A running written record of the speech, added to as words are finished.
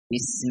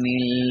بسم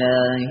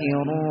الله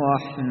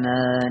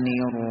الرحمن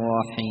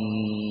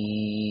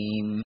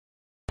الرحيم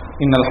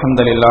إن الحمد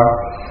لله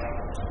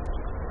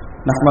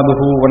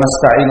نحمده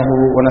ونستعينه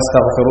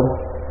ونستغفره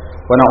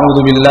ونعوذ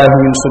بالله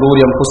من شرور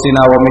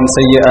أنفسنا ومن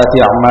سيئات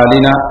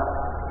أعمالنا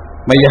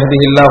من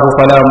يهده الله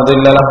فلا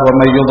مضل له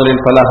ومن يضلل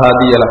فلا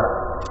هادي له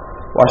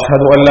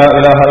وأشهد أن لا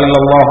إله إلا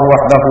الله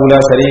وحده لا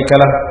شريك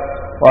له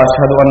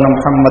وأشهد أن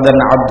محمدا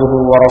عبده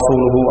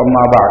ورسوله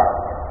أما بعد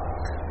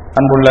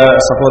அன்புள்ள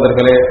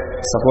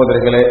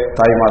சகோதரிகளே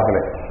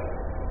தாய்மார்களே,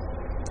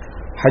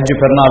 ஹஜ்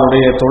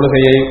பெருநாளுடைய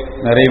தொழுகையை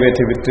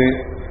நிறைவேற்றிவிட்டு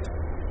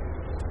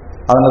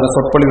அதனது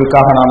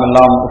சொற்பொழிவுக்காக நாம்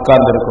எல்லாம்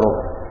உட்கார்ந்திருக்கிறோம்.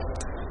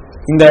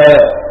 இந்த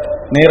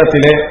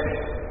நேரத்திலே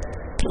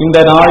இந்த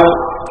நாள்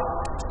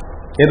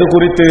எது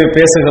குறித்து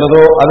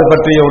பேசுகிறதோ அது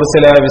பற்றிய ஒரு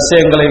சில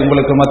விஷயங்களை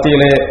உங்களுக்கு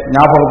மத்தியிலே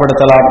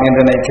ஞாபகப்படுத்தலாம்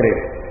என்று நினைக்கிறேன்.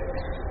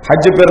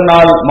 ஹஜ்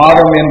பெருநாள்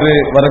மாதம் என்று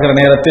வருகிற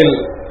நேரத்தில்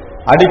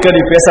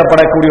அடிக்கடி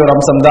பேசப்படக்கூடிய ஒரு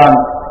அம்சம்தான்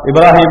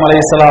இப்ராஹிம்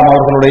அலைஹிஸ்ஸலாம்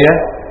அவர்களுடைய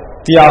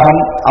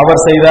தியாகம், அவர்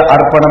செய்த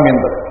அர்ப்பணம்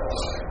என்பது.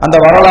 அந்த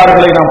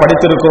வரலாறுகளை நாம்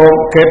படித்திருக்கிறோம்,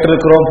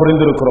 கேட்டிருக்கிறோம்,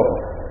 புரிந்திருக்கிறோம்.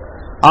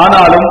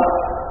 ஆனாலும்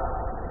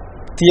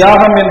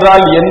தியாகம்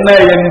என்றால் என்ன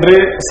என்று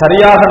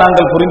சரியாக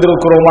நாங்கள்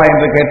புரிந்திருக்கிறோமா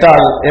என்று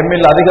கேட்டால்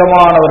எம்மில்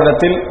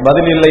அதிகமானவரிடத்தில்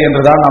பதில் இல்லை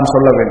என்றுதான் நாம்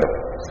சொல்ல வேண்டும்.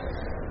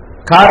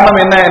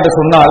 காரணம் என்ன என்று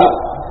சொன்னால்,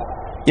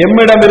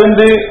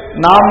 எம்மிடமிருந்து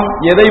நாம்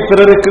எதை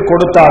பிறருக்கு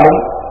கொடுத்தாலும்,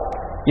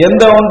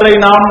 எந்த ஒன்றை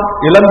நாம்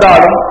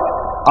இழந்தாலும்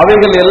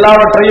அவைகள்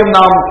எல்லாவற்றையும்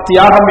நாம்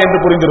தியாகம் என்று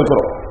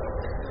புரிந்திருக்கிறோம்.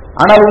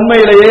 ஆனால்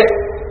உண்மையிலேயே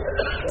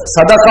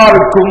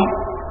சதகாவுக்கும்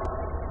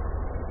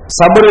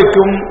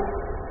சபருக்கும்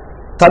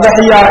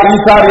ததஹியா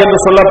ஈசார் என்று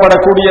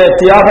சொல்லப்படக்கூடிய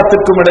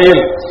தியாகத்திற்கும்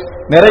இடையில்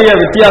நிறைய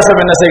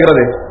வித்தியாசம் என்ன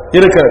செய்கிறது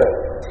இருக்கிறது.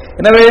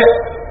 எனவே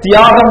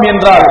தியாகம்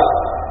என்றால்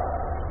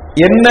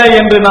என்ன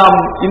என்று நாம்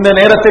இந்த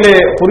நேரத்திலே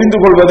புரிந்து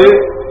கொள்வது,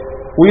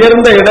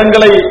 உயர்ந்த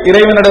இடங்களை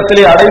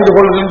இறைவனிடத்திலே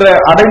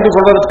அடைந்து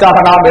கொள்வதற்காக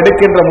நாம்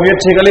எடுக்கின்ற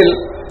முயற்சிகளில்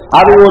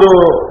அது ஒரு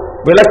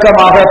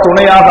விளக்கமாக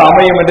துணையாக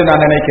அமையும் என்று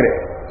நான் நினைக்கிறேன்.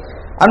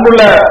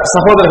 அன்புள்ள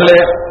சகோதரர்களே,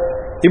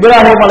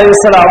 இப்ராஹிம்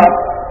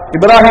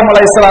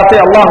அலைஹிஸ்ஸலாத்தை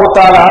அல்லாஹு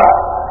தஆலா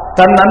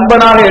தன்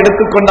நண்பனாக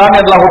எடுத்துக்கொண்டான்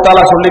என்று அல்லாஹு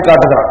தஆலா சொல்லி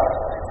காட்டுகிறான்.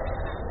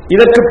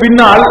 இதற்கு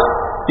பின்னால்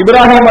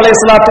இப்ராஹிம்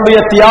அலைஹிஸ்ஸலாத்துடைய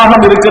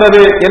தியாகம்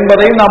இருக்கிறது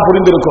என்பதை நாம்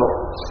புரிந்திருக்கிறோம்.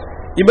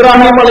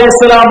 இப்ராஹிம்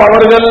அலைஹிஸ்ஸலாம்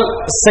அவர்கள்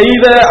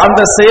செய்த அந்த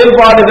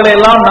செயல்பாடுகளை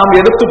எல்லாம் நாம்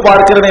எடுத்து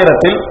பார்க்கிற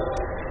நேரத்தில்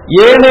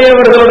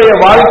ஏனையவர்களுடைய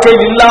வாழ்க்கை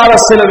இல்லாத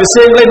சில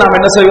விஷயங்களை நாம்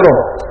என்ன செய்கிறோம்,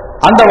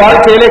 அந்த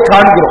வாழ்க்கையிலே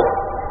காண்கிறோம்.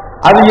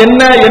 அது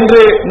என்ன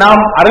என்று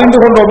நாம் அறிந்து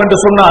கொண்டோம் என்று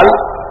சொன்னால்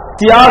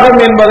தியாகம்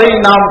என்பதை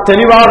நாம்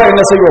தெளிவாக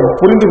என்ன செய்வோம்,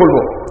 புரிந்து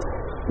கொள்வோம்.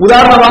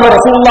 உதாரணமாக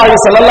ரசூலுல்லாஹி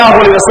ஸல்லல்லாஹு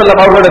அலைஹி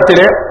வஸல்லம்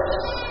அவர்களிடத்திலே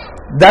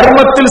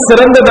தர்மத்தில்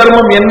சிறந்த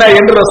தர்மம் என்ன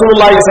என்று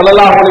ரசூலுல்லாஹி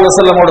ஸல்லல்லாஹு அலைஹி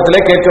வஸல்லம்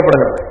அவர்களிடத்திலே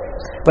கேட்கப்படுகிறது.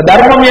 இப்ப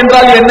தர்மம்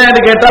என்றால் என்ன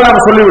என்று கேட்டால்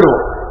நாம்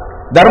சொல்லிவிடுவோம்.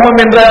 தர்மம்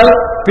என்றால்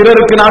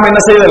பிறருக்கு நாம் என்ன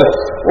செய்தல்,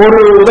 ஒரு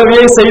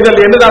உதவியை செய்தல்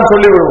என்று நாம்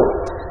சொல்லிவிடுவோம்.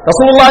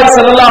 ரசூலுல்லாஹி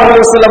ஸல்லல்லாஹு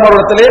அலைஹி வஸல்லம்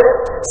அவர்களிடத்திலே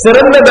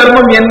சிறந்த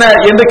தர்மம் என்ன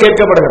என்று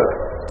கேட்கப்படுகிறது.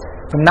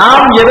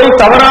 நாம் எதை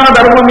தவறான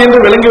தர்மம் என்று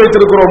விளங்கி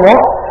வைத்திருக்கிறோமோ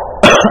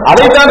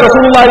அதைத்தான்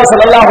ரசூலுல்லாஹி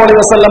ஸல்லல்லாஹு அலைஹி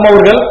வஸல்லம்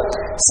அவர்கள்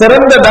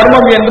சிறந்த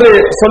தர்மம் என்று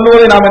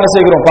சொல்லுவதை நாம் என்ன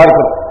செய்கிறோம்,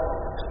 பார்க்கிறோம்.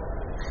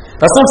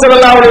 ரசூல்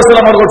ஸல்லல்லாஹு அலைஹி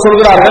வஸல்லம் அவர்கள்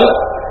சொல்கிறார்கள்,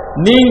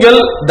 நீங்கள்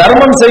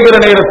தர்மம் செய்கிற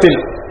நேரத்தில்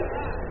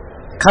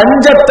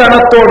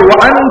கஞ்சத்தனத்தோடு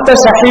வஅன்த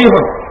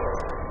ஷஹீஹுன்,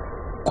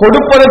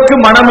 கொடுப்பதற்கு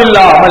மனம்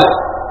இல்லாமல்.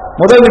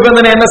 முதல்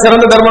நிபந்தனை என்ன,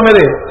 சிறந்த தர்மம்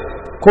எது,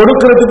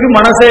 கொடுக்கிறதுக்கு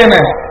மனசே என்ன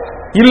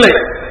இல்லை,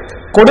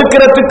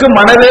 கொடுக்கிறதுக்கு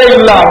மனதே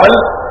இல்லாமல்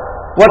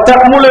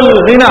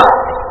வதமுலுல் கினா,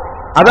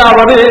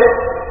 அதாவது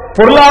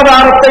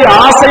பொருளாதாரத்தை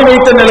ஆசை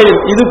வைத்த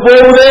நிலையில் இது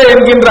போவதே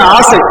என்கின்ற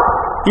ஆசை,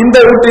 இந்த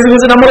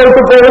இது நம்மளை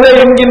விட்டு போவதே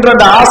என்கின்ற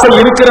அந்த ஆசை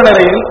இருக்கிற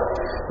நிலையில்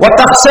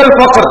வதக்ஷல்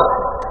ஃபக்ர்,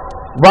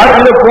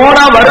 இது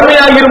போனா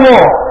வறுமையாகிருமோ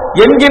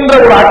என்கின்ற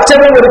ஒரு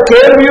அச்சமும் ஒரு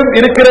கேள்வியும்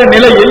இருக்கிற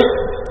நிலையில்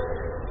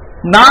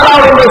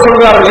நாலாவது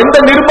சொல்கிறார்கள், எந்த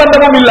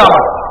நிர்பந்தமும்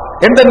இல்லாமல்.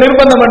 எந்த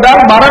நிர்பந்தம் என்றால்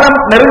மரணம்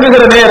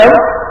நெருங்குகிற நேரம்,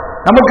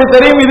 நமக்கு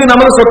தெரியும் இது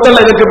நமது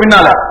சொத்தல்ல இதற்கு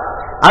பின்னால,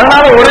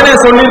 அதனால உடனே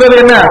சொல்லிடுறது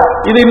என்ன,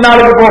 இது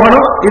இன்னாளுக்கு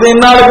போகணும், இது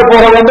இன்னாளுக்கு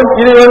போக வேண்டும்,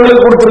 இது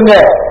இவங்களுக்கு கொடுத்துருங்க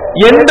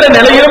என்ற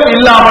நிலையிலும்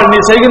இல்லாமல் நீ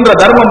செய்கின்ற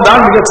தர்மம்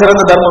தான் மிகச்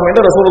சிறந்த தர்மம்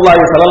என்று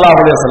ரசூலுல்லாஹி ஸல்லல்லாஹு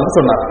அலைஹி வஸல்லம்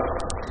சொன்னார்.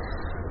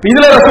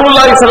 இதுல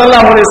ரசூலுல்லாஹி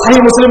ஸல்லல்லாஹு அலைஹி வஸல்லம்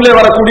சஹீஹ் முஸ்லிம்ல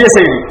வரக்கூடிய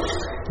செய்தி,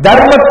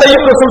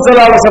 தர்மத்தையும் ரசூல்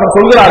ஸல்லல்லாஹு அலைஹி வஸல்லம்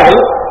சொல்கிறார்கள்,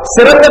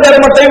 சிறந்த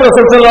தர்மத்தையும்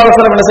ரசூல் ஸல்லல்லாஹு அலைஹி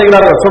வஸல்லம் என்ன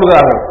செய்கிறார்கள்,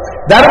 சொல்கிறார்கள்.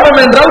 தர்மம்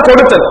என்றால்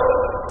கொடுத்தல்,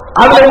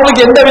 அதுல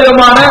உங்களுக்கு எந்த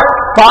விதமான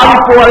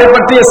பாதிப்போ அதை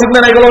பற்றிய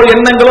சிந்தனைகளோ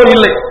எண்ணங்களோ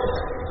இல்லை.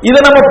 இதை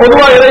நம்ம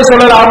பொதுவா எதை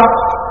சொல்லலாம்,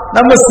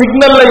 நம்ம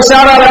சிக்னல்ல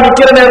இஷாரால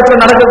நிக்கிற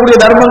நேரத்தில் நடக்கக்கூடிய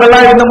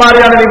தர்மங்கள்லாம் இந்த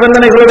மாதிரியான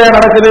நிபந்தனைகளோட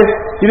நடக்குது,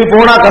 இது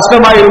போனா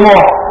கஷ்டமாயிருமோ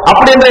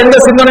அப்படின்ற எந்த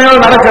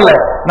சிந்தனையும் நடக்கல,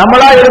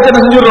 நம்மளா எடுத்து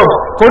செஞ்சிடறோம்,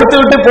 கொடுத்து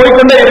விட்டு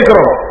போய்கொண்டே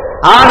இருக்கிறோம்.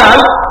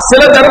 ஆனால்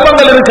சில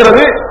தர்மங்கள்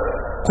இருக்கிறது,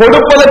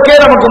 கொடுப்பதற்கே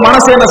நமக்கு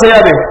மனசு என்ன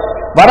செய்யாது,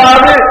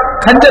 வராது,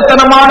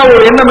 கஞ்சத்தனமான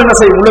ஒரு எண்ணம் என்ன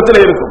செய்யும்,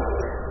 உள்ளத்துல இருக்கும்.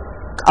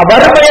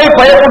 வறுமையை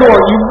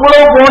பயப்படுவோம்,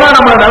 இவ்வளவு போனா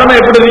நம்ம நிலைமை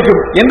எப்படி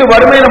இருக்கும் என்று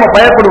வறுமையை நம்ம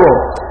பயப்படுவோம்.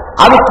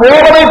 அது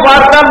போவதை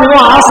பார்த்தால்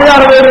மிகவும்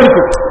ஆசையாகவே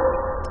இருக்கும்,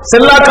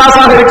 செல்லா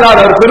காசாக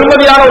இருக்காது, ஒரு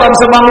பெருமதியான ஒரு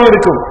அம்சமாக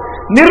இருக்கும்.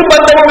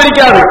 நிர்பந்தமும்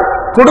இருக்காது.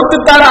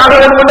 கொடுத்துத்தான் ஆக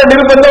வேண்டும் என்ற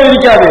நிர்பந்தம்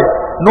இருக்காது.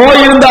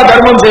 நோய் இருந்தா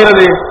தர்மம்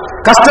செய்யறது,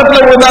 கஷ்டத்துல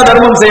இருந்தா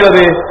தர்மம்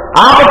செய்யறது,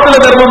 ஆபத்துல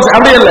தர்மம்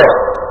அப்படி இல்லை.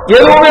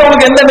 எதுவுமே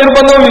உங்களுக்கு எந்த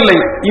நிர்பந்தமும் இல்லை.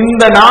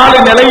 இந்த 4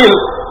 நிலையில்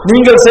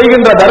நீங்கள்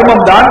செய்கின்ற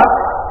தர்மம் தான்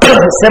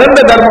சிறந்த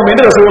தர்மம்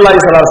என்று ரசூலுல்லாஹி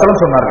ஸல்லல்லாஹு அலைஹி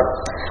வஸல்லம் சொன்னார்கள்.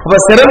 அப்ப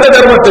சிறந்த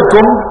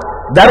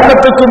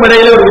தர்மத்துக்கும்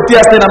இடையிலே ஒரு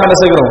வித்தியாசத்தை நாம் என்ன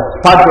செய்கிறோம்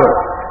பார்க்கிறோம்.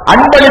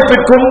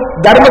 அன்பளிப்புக்கும்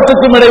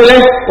தர்மத்துக்கும் இடையிலே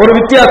ஒரு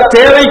வித்தியாசம்.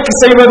 தேவைக்கு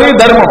செய்வது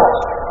தர்மம்,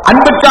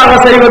 அன்புக்காக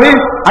செய்வது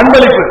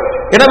அன்பளிப்பு.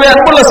 எனவே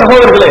அன்புள்ள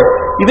சகோதரர்களே,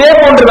 இதே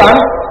போன்றுதான்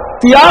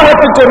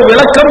தியாகத்துக்கு ஒரு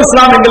விளக்கம்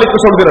இஸ்லாம் எங்களுக்கு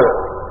சொல்கிறது.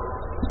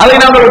 அதை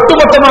நாங்கள்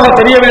ஒட்டுமொத்தமாக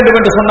தெரிய வேண்டும்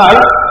என்று சொன்னால்,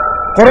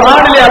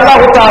 குர்ஆனிலே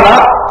அல்லாஹ் தஆலா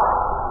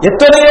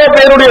எத்தனையோ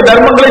பேருடைய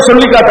தர்மங்களை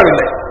சொல்லி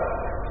காட்டவில்லை.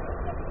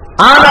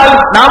 ஆனால்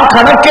நாம்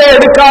கணக்கே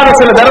எடுக்காத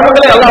சில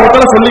தர்மங்களை அல்லாஹ்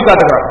தஆலா சொல்லி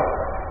காட்டுகிறார்.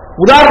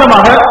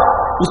 உதாரணமாக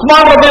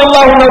உஸ்மான்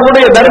ரலியல்லாஹு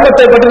அன்ஹுடைய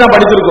தர்மத்தை பற்றி நாம்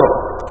படித்திருக்கிறோம்.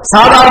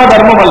 சாதாரண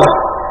தர்மம் அல்ல,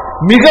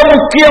 மிக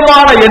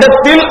முக்கியமான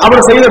இடத்தில்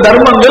அவர் செய்த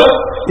தர்மங்கள்,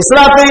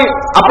 இஸ்லாத்தை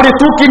அப்படி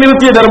தூக்கி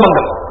நிறுத்திய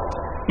தர்மங்கள்.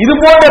 இது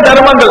போன்ற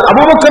தர்மங்கள்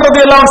அபூபக்கர்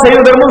ரலியல்லாஹு அன்ஹு செய்த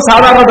தர்மம்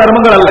சாதாரண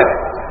தர்மங்கள் அல்ல.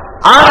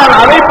 ஆனால்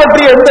அதை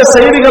பற்றி எந்த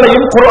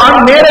செய்திகளையும் குர்ஆன்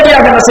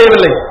நேரடியாக என்ன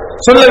செய்யவில்லை,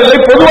 சொல்லவில்லை.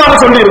 பொதுவாக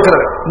சொல்லி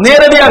இருக்கிறது,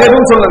 நேரடியாக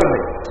எதுவும்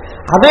சொல்லவில்லை.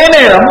 அதே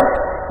நேரம்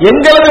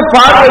எங்களது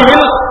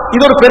பார்வையில்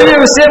இது ஒரு பெரிய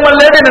விஷயம் அல்ல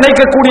என்று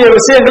நினைக்கக்கூடிய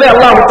விஷயங்களை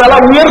அல்லாஹ் தஆலா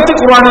உயர்த்தி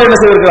குர்ஆனில் என்ன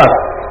செய்திருக்கிறார்,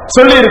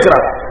 சொல்லி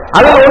இருக்கிறார்.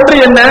 அதில் ஒன்று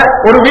என்ன,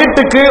 ஒரு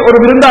வீட்டுக்கு ஒரு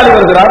விருந்தாளி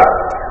வருகிறார்.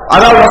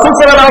 அதாவது ரசூல்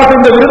ஸல்லல்லாஹு அலைஹி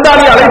வஸல்லம் இந்த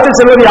விருந்தாளியை அழைத்து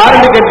செல்வது யார்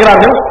என்று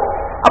கேட்கிறார்கள்.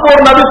 அப்போ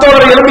ஒரு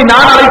நபித்தோழர் எழுப்பி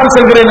நான் அழைத்து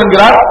செல்கிறேன்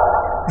என்கிறார்.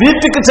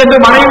 வீட்டுக்கு சென்று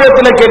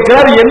மனைவியத்தில்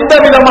கேட்கிறார். எந்த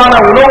விதமான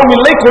உணவும்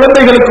இல்லை,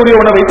 குழந்தைகளுக்குரிய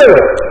உணவை தவிர.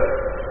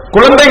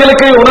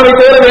 குழந்தைகளுக்கு உணவை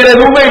தவிர வேற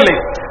எதுவுமே இல்லை.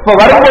 இப்ப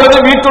வரும்பொழுது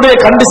வீட்டுடைய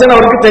கண்டிஷன்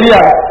அவருக்கு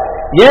தெரியாது.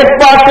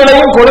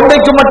 ஏற்பாட்டிலையும்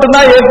குழந்தைக்கு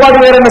மட்டும்தான் ஏற்பாடு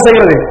வேற என்ன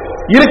செய்கிறது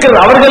இருக்கிறது,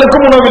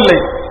 அவர்களுக்கும் உணவில்லை.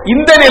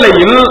 இந்த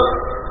நிலையில்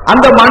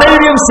அந்த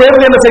மனைவியும்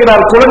சேர்ந்து என்ன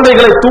செய்கிறார்,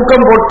 குழந்தைகளை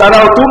தூக்கம் போட்டு,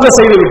 அதாவது தூங்க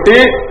செய்துவிட்டு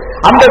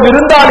அந்த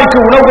விருந்தாளிக்கு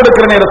உணவு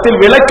கொடுக்கிற நேரத்தில்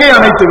விளக்கை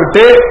அணைத்து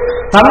விட்டு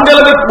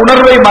தங்களது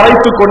உணர்வை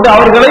மறைத்துக் கொண்டு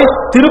அவர்களை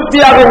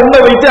திருப்தியாக உண்ண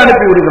வைத்து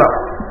அனுப்பி விடுகிறார்.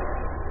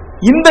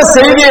 இந்த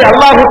செய்தியை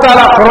அல்லாஹ்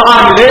தஆலா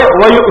குர்ஆனிலே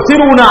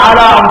வயுசிருன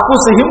அலா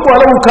அன்ஃபுஸிஹிம்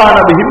வலவ் கான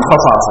பிஹிம்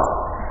ஹஸாஸா,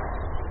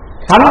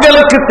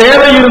 தங்களுக்கு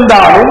தேவை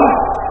இருந்தாலும்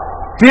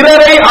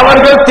பிறரை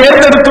அவர்கள்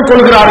தேர்ந்தெடுத்துக்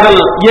கொள்கிறார்கள்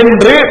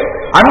என்று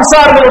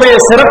அன்சார்களுடைய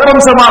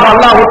சிறப்பம்சமாக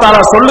அல்லாஹ்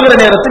தஆலா சொல்லுகிற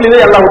நேரத்தில் இதை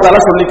அல்லாஹ்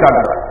தஆலா சொல்லி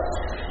காட்டுகிறார்.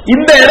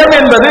 இந்த இடம்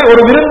என்பது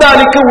ஒரு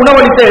விருந்தாளிக்கு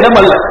உணவளித்த இடம்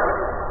அல்ல,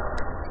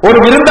 ஒரு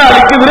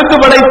விருந்தாளிக்கு விருந்து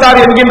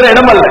படைத்தார் என்கின்ற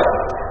இடம் அல்ல.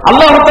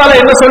 அல்லாஹ் தஆலா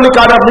என்ன சொல்லி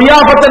காட்டுறார்,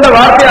 நியாபத் என்ற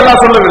வார்த்தை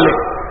அல்லாஹ் சொல்லவில்லை,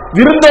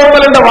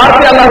 விருந்தோம்பல் என்ற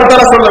வார்த்தை அல்லாஹ்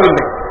தஆலா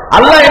சொல்லவில்லை.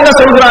 அல்லாஹ் என்ன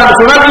சொல்கிறார்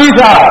சொன்னால்,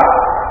 ஈசா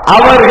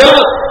அவர்கள்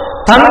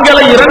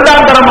தங்களை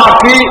இரண்டாம்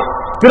தரமாக்கி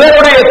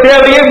பிறருடைய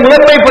தேவையை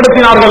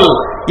முதன்மைப்படுத்தினார்கள்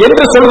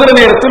என்று சொல்கிற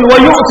நேரத்தில்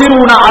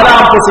வயுசிருன அலா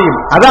அன்ஃபுஸிஹிம்,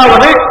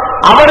 அதாவது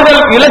அவர்கள்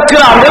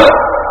இழக்கிறார்கள்,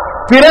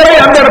 பிறரை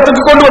அந்த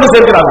இடத்துக்கு கொண்டு வந்து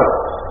சேர்க்கிறார்கள்.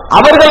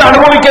 அவர்கள்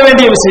அனுபவிக்க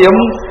வேண்டிய விஷயம்,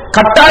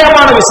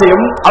 கட்டாயமான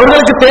விஷயம்,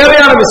 அவர்களுக்கு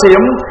தேவையான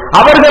விஷயம்,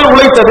 அவர்கள்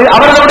உழைத்தது,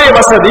 அவர்களுடைய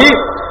வசதி.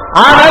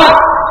 ஆனால்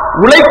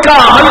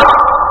உழைக்காமல்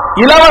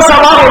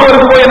இலவசமாக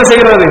ஒருவருக்கு போய் என்ன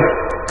செய்கிறது,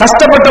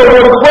 கஷ்டப்பட்ட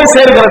ஒருவருக்கு போய்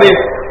சேர்கிறது.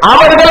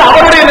 அவர்கள்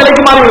அவருடைய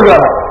நிலைக்கு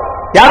மாறிவிடுகிறார்கள்.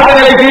 யாருடைய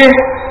நிலைக்கு,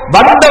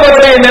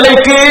 வந்தவருடைய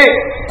நிலைக்கு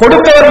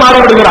கொடுத்தவர்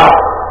மாறிவிடுகிறார்.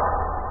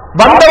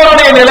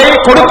 வந்தவருடைய நிலை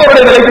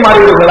கொடுத்தவருடைய நிலைக்கு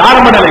மாறிவிடுகிறது,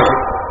 ஆரம்ப நிலைக்கு.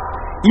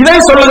 இதை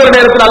சொல்லுகிற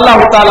நேரத்தில்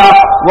அல்லாஹ் தஆலா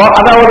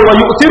அதாவது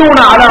யுசிருன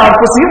அலா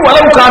அன்ஃபுஸிஹிம்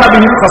வலவ் கான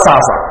பிஹிம்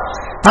ஹஸாஸா,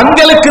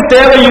 தங்களுக்கு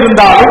தேவை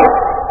இருந்தாலும்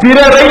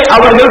பிறரை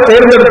அவர்கள்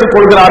தேர்ந்தெடுத்துக்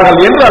கொள்கிறார்கள்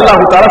என்று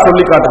அல்லாஹ் தஆலா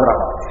சொல்லி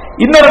காட்டுகிறார்.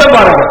 இன்னொரு இடம்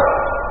பாருங்கள்,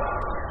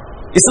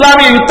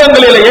 இஸ்லாமிய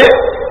யுத்தங்களிலேயே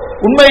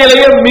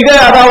உண்மையிலேயே மிக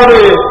அதாவது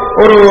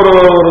ஒரு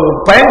ஒரு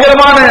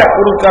பயங்கரமான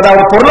ஒரு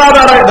அதாவது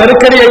பொருளாதார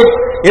நெருக்கடியை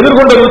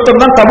எதிர்கொண்ட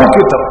யுத்தம் தான் தபூக்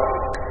யுத்தம்.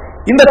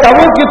 இந்த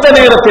தபூக் யுத்த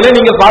நேரத்திலே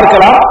நீங்க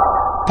பார்க்கலாம்,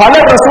 பல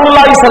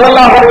ரசூலுல்லாஹி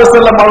ஸல்லல்லாஹு அலைஹி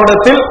வஸல்லம்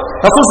அவரிடத்தில்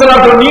ரசூல் ஸல்லல்லாஹு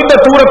அலைஹி வஸல்லம் நீண்ட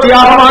தூர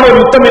தியாகமான ஒரு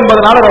யுத்தம்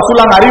என்பதனால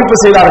ரசூலுல்லாஹ் அறிவிப்பு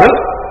செய்தார்கள்.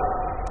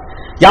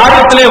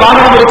 யாரிடத்திலே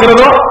வாகனம்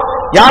இருக்கிறதோ,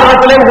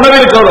 யாரிடத்திலே உணவு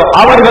இருக்கிறதோ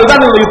அவர்கள்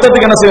தான் இந்த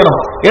யுத்தத்துக்கு என்ன செய்யணும்,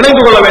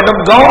 இணைந்து கொள்ள வேண்டும்.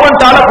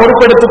 கவர்மெண்டால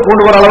பொறுப்பெடுத்து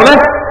கொண்டு வர அளவுல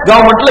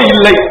கவர்மெண்ட்ல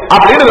இல்லை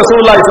அப்படின்னு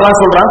ரசூலுல்லாஹி ஸல்லல்லாஹு அலைஹி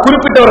வஸல்லம் சொல்றாங்க.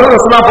 குறிப்பிட்டவர்கள்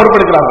ரசூலுல்லாஹ்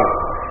பொறுப்பெடுக்கிறார்கள்.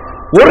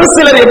 ஒரு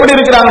சிலர் எப்படி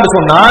இருக்கிறாங்கன்னு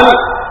சொன்னால்,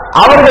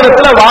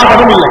 அவர்களிடத்துல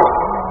வாகனம் இல்லை,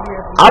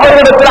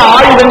 அவர்களிடத்தில்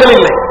ஆயுதங்கள்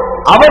இல்லை,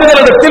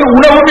 அவர்களிடத்தில்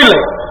உணவும் இல்லை.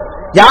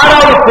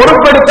 யாராவது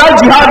பொறுப்பெடுத்தால்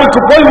ஜிஹாதுக்கு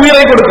போய்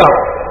உயிரை கொடுக்கலாம்,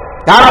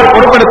 யாராவது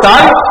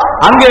பொறுப்பெடுத்தால்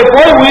அங்கே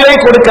போய் உயிரை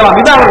கொடுக்கலாம்.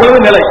 இது அவர்களது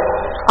நிலை.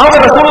 அவங்க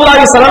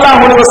ரசூலுல்லாஹி ஸல்லல்லாஹு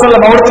அலைஹி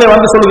வஸல்லம் அவர்களை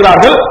வந்து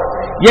சொல்கிறார்கள்,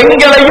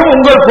 எங்களையும்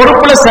உங்கள்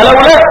பொறுப்புல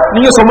செலவுல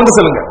நீங்க சுமந்து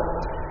செல்லுங்க.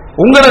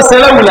 உங்களோட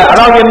செலவுல,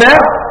 அதாவது என்ன,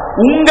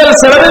 உங்கள்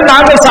செலவில்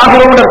நாங்கள்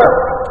சாகிறோம்,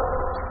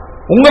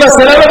 உங்களோட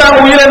செலவு நாங்க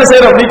உயிரை என்ன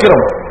செய்யறோம்,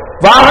 நீக்கிறோம்.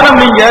 வாகனம்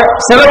நீங்க,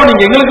 செலவு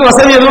நீங்க, எங்களுக்கு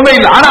வசதி எதுவுமே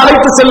இல்லை, ஆனா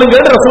அழைத்து செல்லுங்க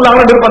ரசூலுல்லாஹ்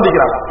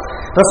நிர்பந்திக்கிறாங்க.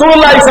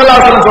 ரசூலுல்லாஹி ஸல்லல்லாஹு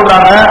அலைஹி வஸல்லம்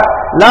சொல்றாங்க,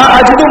 லா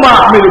அஜிது மா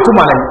அஹ்மிலுக்கும்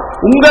அலை,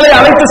 உங்களை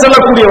அழைத்து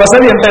செல்லக்கூடிய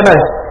வசதி என்ன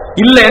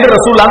இல்லை என்று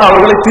ரசூலுல்லாஹ்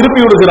அவர்களை திருப்பி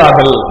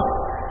விடுகிறார்கள்.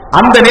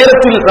 அந்த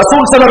நேரத்தில்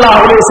ரசூல் ஸல்லல்லாஹு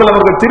அலைஹி வஸல்லம்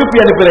அவர்கள் திருப்பி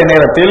அனுப்பிய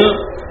நேரத்தில்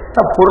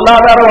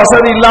பொருளாதார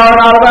வசதி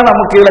இல்லாதனால்தான்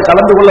நமக்கு இதில்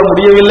கலந்து கொள்ள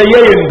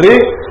முடியவில்லையே என்று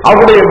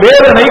அவருடைய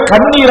வேதனை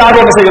கண்ணீராக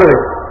என்ன செய்கிறது,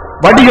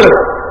 வடிகிறது.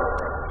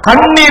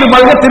 கண்ணீர்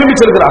மல்க திரும்பி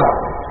செல்கிறாங்க.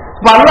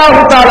 அல்லாஹ்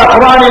தஆலா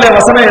குர்ஆனிலே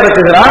வசனம்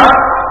இறக்குகிறான்,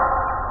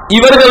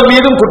 இவர்கள்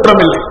மீதும்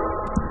குற்றம் இல்லை.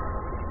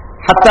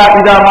 ஹத்தா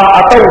இதாமா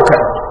அத்தவுக,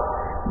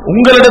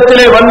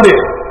 உங்களிடத்திலே வந்து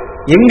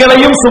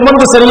எங்களையும்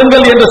சுமந்து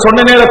செல்லுங்கள் என்று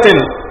சொன்ன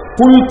நேரத்தில்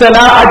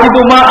குல்தலா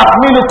அஜிதுமா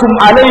அஹ்மிலுக்கும்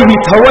அலைஹி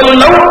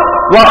தவல்லவ்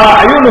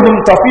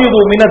வஅயுனுஹும் தஃபீது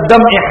மினத்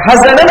தம்இ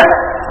ஹஸனன்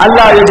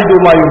அல்லா யஜிது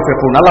மா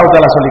யுன்ஃபிகூன். அல்லாஹ்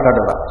தஆலா சொல்லி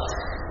காட்டுறார்,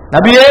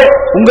 நபியே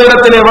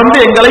உங்களிடத்திலே வந்து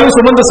எங்களையும்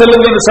சுமந்து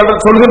செல்லுங்கள் என்று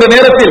சொல்கின்ற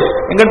நேரத்தில்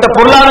எங்கள்கிட்ட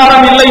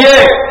பொருளாதாரம் இல்லையே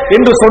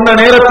என்று சொன்ன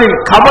நேரத்தில்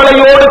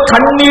கவலையோடு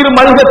கண்ணீர்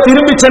மல்க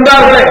திரும்பி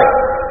சென்றார்களே,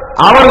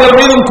 அவர்கள்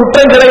மீதும்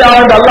குற்றம்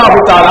கிடையாது. அல்லாஹ்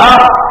தஆலா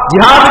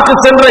ஜிஹாதுக்கு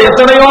சென்ற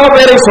எத்தனையோ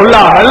பேரை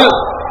சொல்லாமல்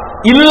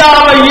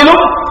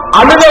இல்லாமையிலும்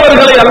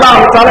அழுதவர்களை அல்லாஹ்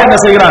தஆலா என்ன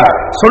செய்கிறார்,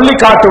 சொல்லி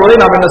காட்டுவதை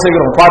நாம் என்ன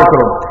செய்கிறோம்,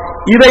 பார்க்கிறோம்.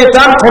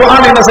 இதைத்தான்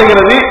குர்ஆன் என்ன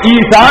செய்கிறது,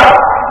 ஈசார்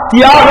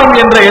தியாகம்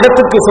என்ற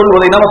இடத்துக்கு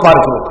சொல்வதை நாம்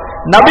பார்க்கிறோம்.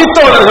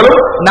 நபித்தோழர்களும்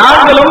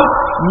நாங்களும்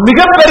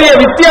மிகப்பெரிய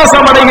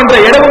வித்தியாசம் அடைகின்ற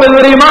இடம் எது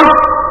தெரியுமா?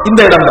 இந்த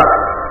இடம்தான்.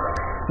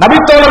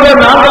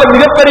 நபித்தோழர்கள் நாங்களும்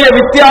மிகப்பெரிய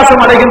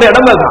வித்தியாசம் அடைகின்ற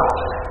இடங்கள் தான்.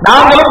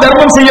 நாங்களும்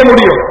தர்மம் செய்ய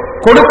முடியும்,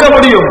 கொடுக்க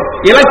முடியும்,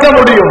 இழக்க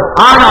முடியும்.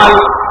 ஆனால்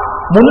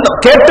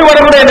கேட்டு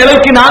வரக்கூடிய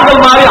நிலைக்கு நாங்கள்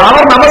மாறி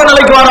அவர் நமது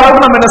நிலைக்கு வர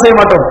அளவுக்கு நம்ம என்ன செய்ய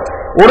மாட்டோம்.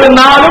 ஒரு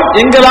நாளும்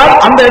எங்களால்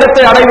அந்த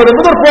இடத்தை அடைவது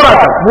ஒரு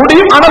போராட்டம்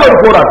முடியும், ஆனால் ஒரு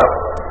போராட்டம்.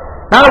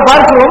 நாங்கள்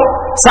பார்க்கிறோம்,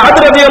 சஅத்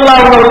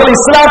ரலியல்லாஹு அன்ஹு அவர்கள்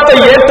இஸ்லாத்தை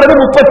ஏற்றது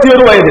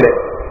 31 வயதிலே,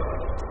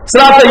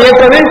 இஸ்லாத்தை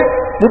ஏற்றது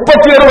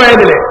 31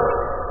 வயதிலே,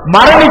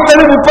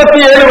 மரணித்தது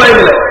 37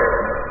 வயதிலே.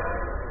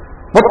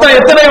 மொத்தம்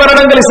எத்தனை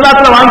வருடங்கள்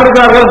இஸ்லாத்தில்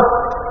வாழ்ந்திருக்கிறார்கள்?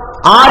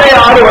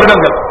 6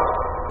 வருடங்கள்.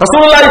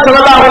 ரசூலுல்லாஹி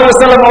ஸல்லல்லாஹு அலைஹி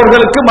வஸல்லம்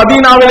அவர்களுக்கு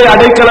மதீனாவிலே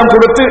அடைக்கலம்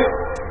கொடுத்து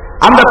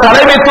அந்த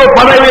தலைமைத்துவ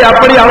பதவி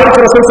அப்படி அவருக்கு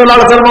ரசூல் ஸல்லல்லாஹு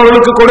அலைஹி வஸல்லம்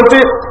அவர்களுக்கு கொடுத்து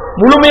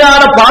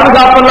முழுமையான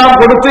பாதுகாப்பெல்லாம்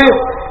கொடுத்து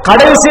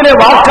கடைசியிலே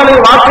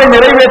வாக்கை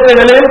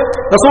நிறைவேற்றலில்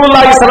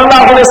ரசூலுல்லாஹி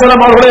ஸல்லல்லாஹு அலைஹி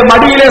வஸல்லம் அவர்களுடைய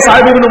மடியிலே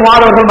ஸஅத் இப்னு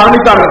முஆத் அவர்கள்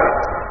மரணித்தார்கள்.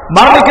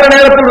 மரணிக்கிற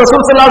நேரத்தில்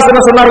ரசூல் ஸல்லல்லாஹு அலைஹி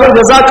வஸல்லம் சொன்னார்கள்,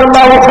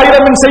 ஜஸாக்கல்லாஹு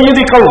கைரன் மின்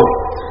சய்யிதி கௌம்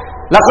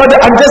லகத்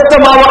அன்ஜஸ்த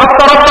மா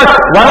வஅத்த ரப்பக்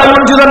வ லா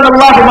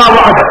யுன்ஜிதன்னல்லாஹு மா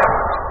வஅதக்.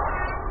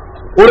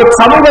 ஒரு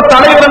சமூக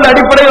தலைவர் என்ற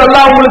அடிப்படையில்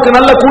அல்லாஹ் உங்களுக்கு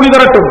நல்ல கூலி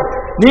தரட்டும்.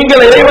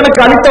 நீங்கள் இறைவனுக்கு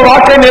அளித்த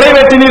வாக்கை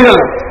நிறைவேற்றினீர்கள்,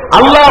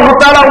 அல்லாஹ்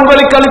தஆலா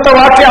உங்களுக்கு அளித்த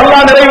வாக்கை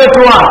அல்லாஹ்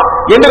நிறைவேற்றுவான்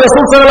என்று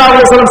ரசூல் ஸல்லல்லாஹு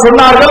அலைஹி வஸல்லம்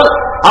சொன்னார்கள்.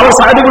 அவர்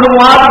ஸஅத் இப்னு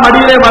முஆத்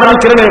மதீனாவிலே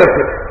மரணிக்கிற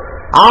நேரத்தில்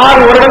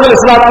 6 வருடங்கள்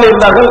இஸ்லாத்தில்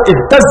இருந்தார்கள்.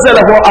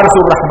 இஹ்தஸலஹு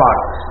அர்ஷுர் ரஹ்மான்,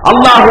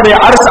 அல்லாஹ்வுடைய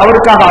அர்ஷ்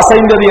அவருக்காக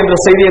அசைந்தது என்ற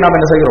செய்தியை நாம்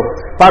என்ன செய்கிறோம்,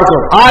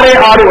 பார்க்கிறோம்.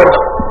 6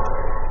 வருடம்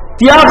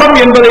தியாகம்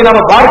என்பதை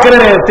நாம் பார்க்கிற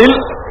நேரத்தில்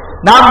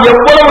நாம்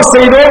எவ்வளவு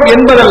செய்தோம்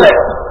என்பதல்ல,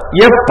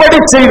 எப்படி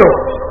செய்தோம்,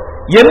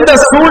 எந்த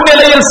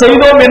சூழ்நிலையில்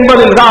செய்தோம்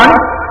என்பதில் தான்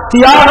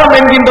தியாகம்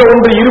என்கின்ற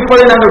ஒன்று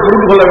இருப்பதை நாங்கள்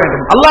புரிந்து கொள்ள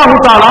வேண்டும். அல்லாஹ்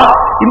தஆலா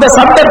இந்த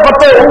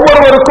சந்தர்ப்பத்தை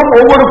ஒவ்வொருவருக்கும்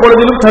ஒவ்வொரு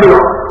பொழுதிலும்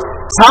தருவார்.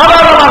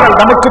 சாதாரணமாக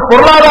நமக்கு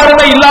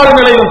பொருளாதாரமே இல்லாத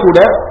நிலையிலும் கூட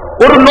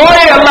ஒரு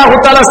நோயை அல்லாஹ்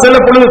தஆலா சில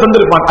பொழுது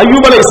தந்திருப்பான்.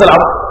 அய்யூப்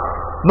அலைஹிஸ்ஸலாம்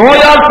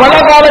நோயால் பல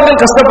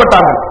காலங்கள்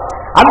கஷ்டப்பட்டார்கள்.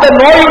 அந்த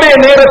நோயுடைய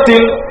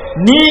நேரத்தில்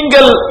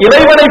நீங்கள்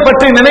இறைவனை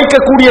பற்றி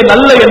நினைக்கக்கூடிய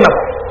நல்ல எண்ணம்,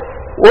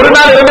 ஒரு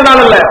நாள் 2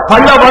 நாள் அல்ல,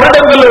 பல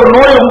வருடங்கள் ஒரு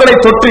நோய் உங்களை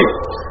தொற்றி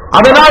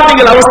அதனால்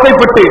நீங்கள்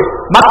அவஸ்தைப்பட்டு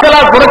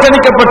மக்களால்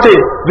புறக்கணிக்கப்பட்டு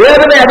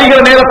வேதனை அடைகிற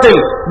நேரத்தில்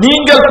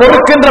நீங்கள்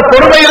பொறுக்கின்ற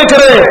பொறுமை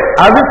இருக்கிறது,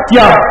 அது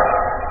தியாகம்.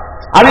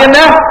 அது என்ன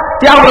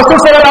தியாகம்?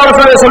 ரசூல் ஸல்லல்லாஹு அலைஹி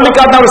வஸல்லம் சொல்லி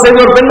காட்டினார்.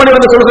 செய்த ஒரு பெண்மணி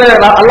வந்து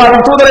சொல்கிறார்,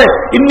 அல்லாஹ்வின் தூதரே,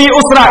 இன்னி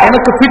உஸ்ரா,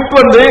 எனக்கு ஃபிட்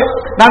வந்து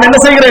நான் என்ன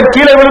செய்கிறேன்,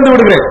 கீழே விழுந்து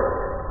விடுகிறேன்,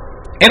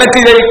 எனக்கு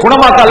இதை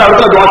குணமாக்க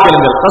அல்லாஹ்விடத்தில் துஆ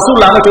கேளுங்கள்.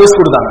 ரசூலுல்லாஹ் சாய்ஸ்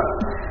கொடுத்தாங்க.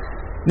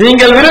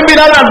 நீங்கள்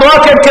விரும்பினால் நான் துஆ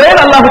கேட்கிறேன்,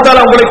 அல்லாஹ்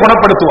தஆலா உங்களை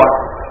குணப்படுத்துவார்.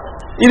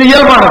 இது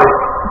இயல்பானது.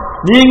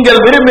 நீங்கள்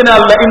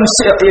விரும்பினால்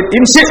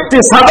இன்ஷித்தி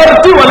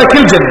சபர்த்தி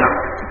வலக்கில் ஜன்னா,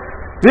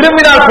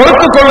 விரும்பினால்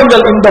பொறுத்துக்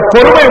கொள்ளுங்கள், இந்த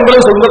பொறுமை உங்களை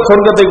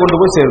சொர்க்கத்தை கொண்டு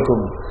போய்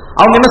சேர்க்கும்.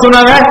 அவங்க என்ன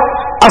சொன்னாங்க?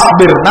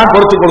 அஸ்பிர், நான்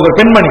பொறுத்துக் கொள்கிறேன்,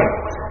 பெண்மணி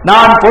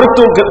நான்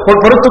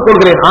பொறுத்துக்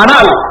கொள்கிறேன்,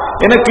 ஆனால்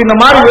எனக்கு இந்த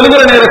மாதிரி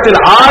விழுகிற நேரத்தில்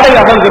ஆடை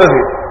அகல்கிறது,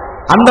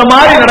 அந்த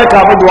மாதிரி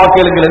நடக்காமல் துஆ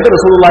கேளுங்கள் என்று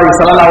ரசூலுல்லாஹி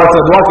ஸல்லல்லாஹு அலைஹி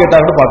வஸல்லம் துஆ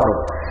கேட்டார்கள்.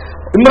 பார்க்கிறோம்.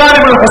 இம்ரான்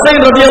இப்னு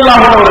ஹுசைன்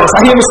ரலியல்லாஹு அன்ஹு அவர்கள்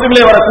சஹீஹ்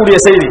முஸ்லிமிலே வரக்கூடிய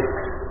செய்தி,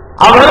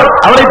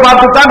 அவரை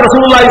பார்த்துத்தான்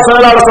ரசூலுல்லாஹி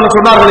ஸல்லல்லாஹு அலைஹி வஸல்லம்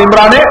சொன்னார்கள்,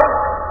 இம்ரானே,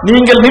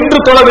 நீங்கள் நின்று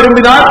தொழ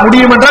விரும்பினால்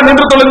முடியும் என்றால்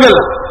நின்று தொழுங்கள்,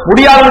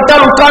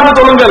 முடியாவிட்டால் உட்கார்ந்து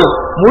தொழுங்கள்,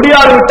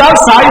 முடியாவிட்டால்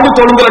சாய்ந்து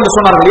தொழுங்கள் என்று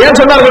சொன்னார்கள். ஏன்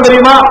சொன்னார்கள்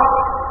தெரியுமா?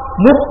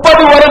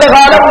 30 வருட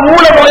காலம்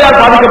மூல நோயால்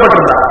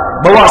பாதிக்கப்பட்டிருந்தார்.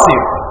 பவாசி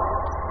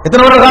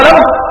எத்தனை வருட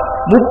காலம்?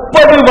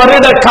 30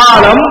 வருட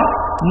காலம்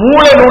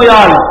மூல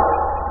நோயால்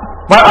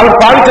அவர்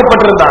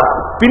பாதிக்கப்பட்டிருந்தார்.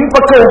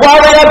 பின்பக்க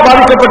உபாதையால்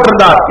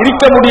பாதிக்கப்பட்டிருந்தார்.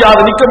 இருக்க முடியாது,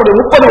 நிற்க முடியாது,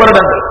 30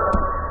 வருடங்கள்.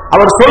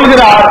 அவர்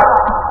சொல்கிறார்,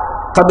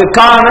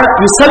 ததுக்கான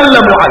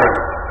யுஸல்லமு அலைஹி,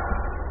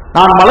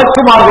 நான்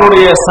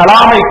மலக்குமார்களுடைய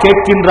சலாமை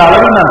கேட்கின்ற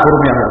அளவில் நான்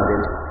பொறுமையாக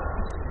இருந்தேன்,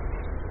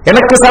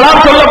 எனக்கு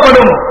சலாம்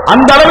சொல்லப்படும்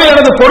அந்த அளவில்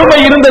எனது பொறுமை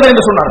இருந்தது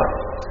என்று சொன்னார்.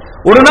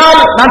 ஒரு நாள்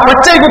நான்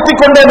பச்சை குத்தி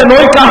கொண்டேன், இந்த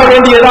நோய்க்காக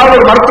வேண்டி ஏதாவது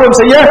ஒரு மருத்துவம்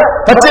செய்ய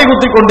பச்சை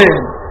குத்தி கொண்டேன்,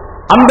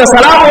 அந்த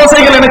சலாம்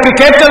ஓசைகள் எனக்கு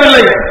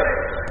கேட்கவில்லை,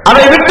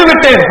 அதை விட்டு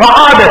விட்டேன்.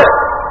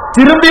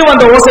 திரும்பியும்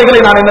அந்த ஓசைகளை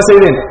நான் என்ன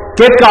செய்தேன்,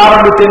 கேட்க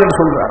ஆரம்பித்தேன் என்று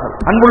சொல்கிறார்கள்.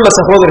 அன்புள்ள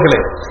சகோதரர்களே,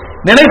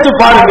 நினைத்து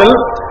பாருங்கள்,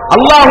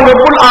 அல்லாஹ்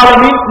ரப்புல்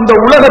ஆலமீன் இந்த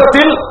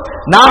உலகத்தில்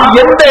நாம்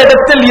எந்த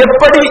இடத்தில்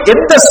எப்படி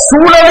எந்த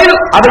சூழலில்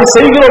அதை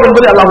செய்கிறோம்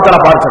என்பதை அல்லாஹ்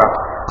தஆலா பார்க்கிறார்.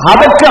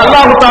 அதற்கு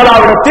அல்லாஹ்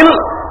தஆலாவிடத்தில்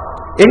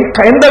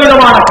எந்த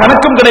விதமான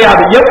கணக்கும்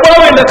கிடையாது.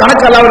 எவ்வளவு என்ற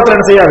கணக்கு அல்லாஹ்விடத்தில்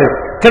என்ன செய்யாது,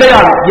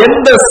 கிடையாது.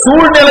 எந்த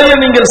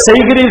சூழ்நிலையில் நீங்கள்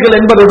செய்கிறீர்கள்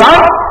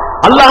என்பதுதான்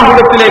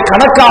அல்லாஹ்விடத்திலே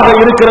கணக்காக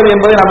இருக்கிறது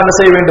என்பதை நாம் என்ன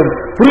செய்ய வேண்டும்,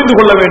 புரிந்து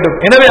கொள்ள வேண்டும்.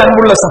 எனவே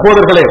அன்புள்ள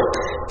சகோதரர்களே,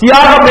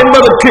 தியாகம்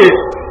என்பதற்கு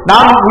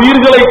நாம்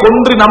உயிர்களை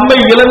கொன்று நம்மை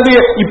இழந்து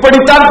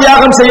இப்படித்தான்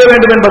தியாகம் செய்ய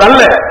வேண்டும்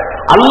என்பதல்ல.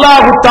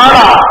 அல்லாஹ்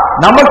தஆலா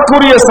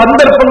நமக்குரிய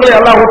சந்தர்ப்பங்களை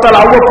அல்லாஹ்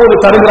தஆலா அவ்வப்போது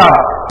தருகிறான்.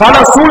 பல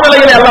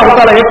சூழ்நிலைகளை அல்லாஹ்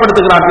தஆலா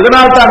ஏற்படுத்துகிறான்.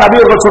 இதனால் தான் நபி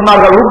அவர்கள்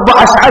சொன்னார்கள், ருப்ப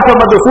அஷ்அஸ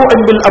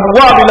மத்ஃபூஇன் பில்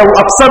அப்வாபி லவ்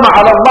அக்ஸம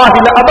அலல்லாஹி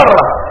லஅபர.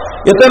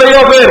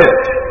 எத்தனையோ பேர்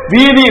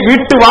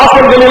வீட்டு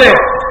வாசல்களிலே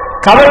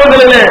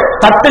கதவுகளிலே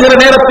தட்டுகிற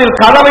நேரத்தில்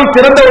கதவை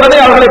திறந்த உடனே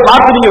அவர்களை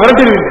பார்த்து நீங்க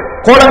விரட்டுவீர்கள்.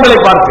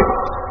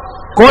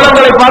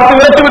 கோலங்களை பார்த்து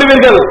விரட்டி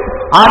விடுவீர்கள்.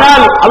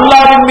 ஆனால்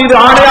அல்லாஹ்வின் மீது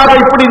ஆணையாக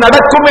இப்படி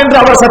நடக்கும் என்று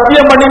அவர்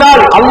சத்தியம்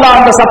பண்ணினால் அல்லாஹ்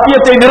அந்த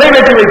சத்தியத்தை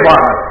நிறைவேற்றி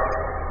வைப்பார்.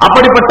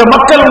 அப்படிப்பட்ட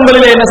மக்கள்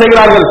உங்களிலே என்ன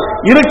செய்கிறார்கள்,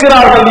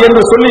 இருக்கிறார்கள்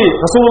என்று சொல்லி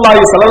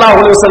ரசூலுல்லாஹி ஸல்லல்லாஹு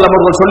அலைஹி வஸல்லம்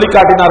அவர்கள் சொல்லி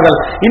காட்டினார்கள்.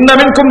 இன்ன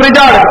மின்கும்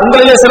ரிஜால்,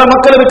 உங்களிலே சில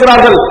மக்கள்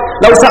இருக்கிறார்கள்,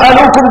 லவ்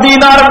சஅலூகும்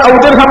தீனாரன்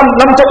அவ் திர்ஹமன்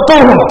லம்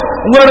துஹும்,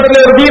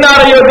 உங்களிடத்தில் ஒரு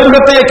தீனாரையோ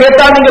திர்ஹத்தையோ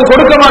கேட்டால் நீங்கள்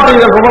கொடுக்க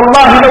மாட்டீர்கள்.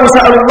 வல்லாஹி லவ்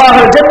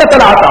சஅலுல்லாஹல் ஜன்னத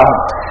லஅதாஹும்,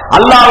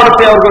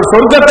 அல்லாஹ்விடத்தை அவர்கள்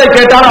சொர்க்கத்தை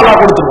கேட்டால்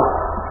அல்லாஹ் கொடுத்துருவான்.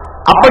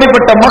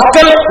 அப்படிப்பட்ட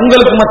மக்கள்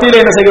உங்களுக்கு மத்தியிலே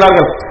என்ன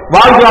செய்கிறார்கள்,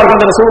 வாழ்கிறார்கள்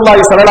என்று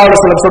ரசூலுல்லாஹி ஸல்லல்லாஹு அலைஹி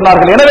வஸல்லம்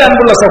சொன்னார்கள். எனவே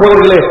அன்புள்ள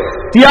சகோதரர்களே,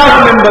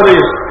 தியாகம் என்பது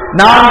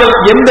நாங்கள்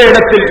எந்த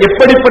இடத்தில்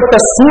எப்படிப்பட்ட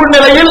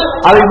சூழ்நிலையில்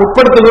அதை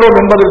முற்படுத்துகிறோம்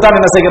என்பதில் தான்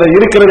என்ன செய்கிறது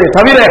இருக்கிறதே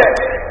தவிர,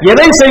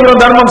 எதை செய்கிறோம்,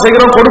 தர்மம்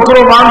செய்கிறோம்,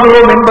 கொடுக்கிறோம்,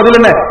 வாங்குகிறோம் என்பதில்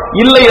என்ன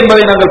இல்லை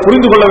என்பதை நாங்கள்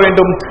புரிந்து கொள்ள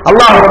வேண்டும்.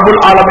 அல்லாஹ்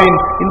ரப்புல் ஆலமீன்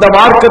இந்த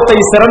மார்க்கத்தை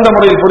சிறந்த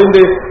முறையில்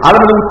புரிந்து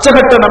அதனது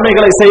உச்சகட்ட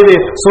நன்மைகளை செய்து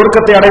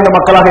சொர்க்கத்தை அடைந்த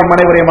மக்களாக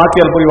அனைவரையும்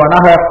ஆக்கியல்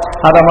புரிவானாக.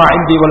 ஹதா மா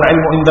இன்தி வல்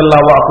இல்மு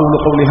இந்தல்லாஹ் வ அகூலு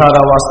கௌலி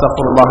ஹாதா வ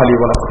அஸ்தக்ஃபிருல்லாஹ லி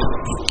வ லக்கும்.